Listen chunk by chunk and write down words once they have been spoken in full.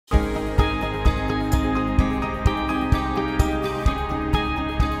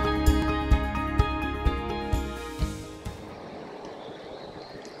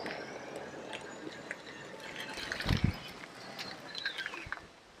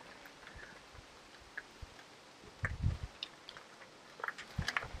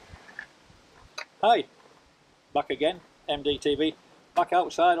Hi, back again, MDTV, back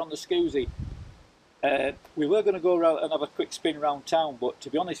outside on the Scoozy. We were going to go around and have a quick spin around town, but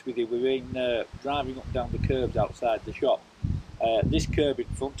to be honest with you, we've been driving up and down the curbs outside the shop. This curb in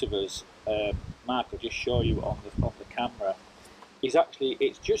front of us, Mark will just show you on the camera, is actually,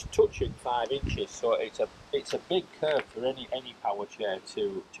 it's just touching 5 inches, so it's a big curb for any power chair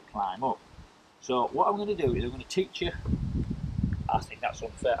to climb up. So what I'm going to do is I'm going to teach you. I think that's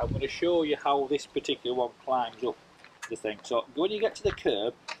unfair. I'm going to show you how this particular one climbs up the thing. So when you get to the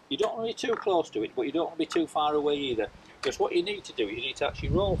curb, you don't want to be too close to it, but you don't want to be too far away either. Because what you need to do, you need to actually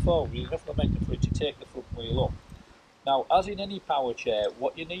roll forward with enough momentum for it to take the front wheel up. Now, as in any power chair,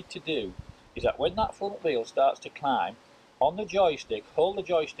 what you need to do is that when that front wheel starts to climb, on the joystick, hold the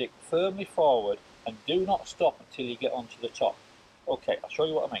joystick firmly forward and do not stop until you get onto the top. Okay, I'll show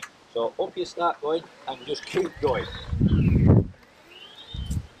you what I mean. So up you start going and just keep going.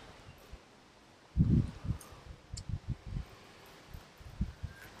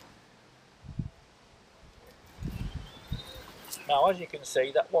 Now, as you can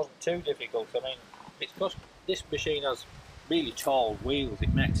see, that wasn't too difficult. I mean, it's because this machine has really tall wheels,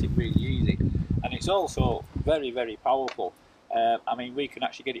 it makes it really easy, and it's also very, very powerful. I mean, we can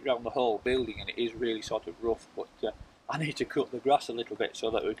actually get it around the whole building, and it is really sort of rough, but I need to cut the grass a little bit so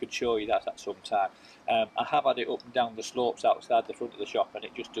that we could show you that at some time. I have had it up and down the slopes outside the front of the shop, and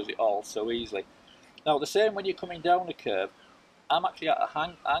it just does it all so easily. Now, the same when you're coming down the curb, I'm actually at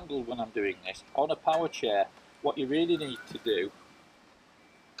a angle when I'm doing this. On a power chair, what you really need to do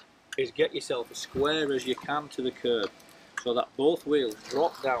is get yourself as square as you can to the curb so that both wheels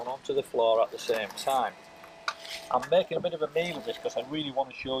drop down onto the floor at the same time. I'm making a bit of a meal of this because I really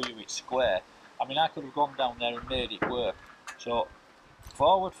want to show you it's square. I mean, I could have gone down there and made it work. So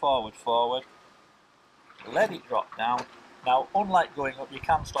forward, forward, forward, let it drop down. Now, unlike going up, you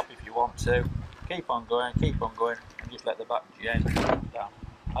can stop if you want to. Keep on going, and just let the back gen drop down.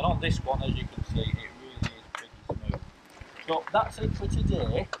 And on this one, as you can see, it really is pretty smooth. So that's it for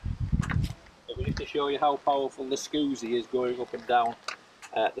today. It was just to show you how powerful the Scoozy is going up and down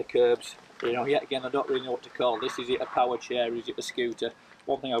the curbs. You know, yet again, I don't really know what to call this. Is it a power chair? Is it a scooter?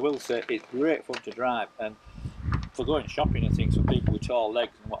 One thing I will say, it's great fun to drive, and for going shopping and things for people with tall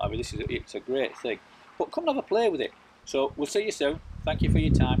legs and whatever, it's a great thing. But come and have a play with it. So we'll see you soon. Thank you for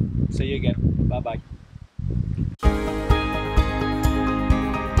your time. See you again. Bye bye.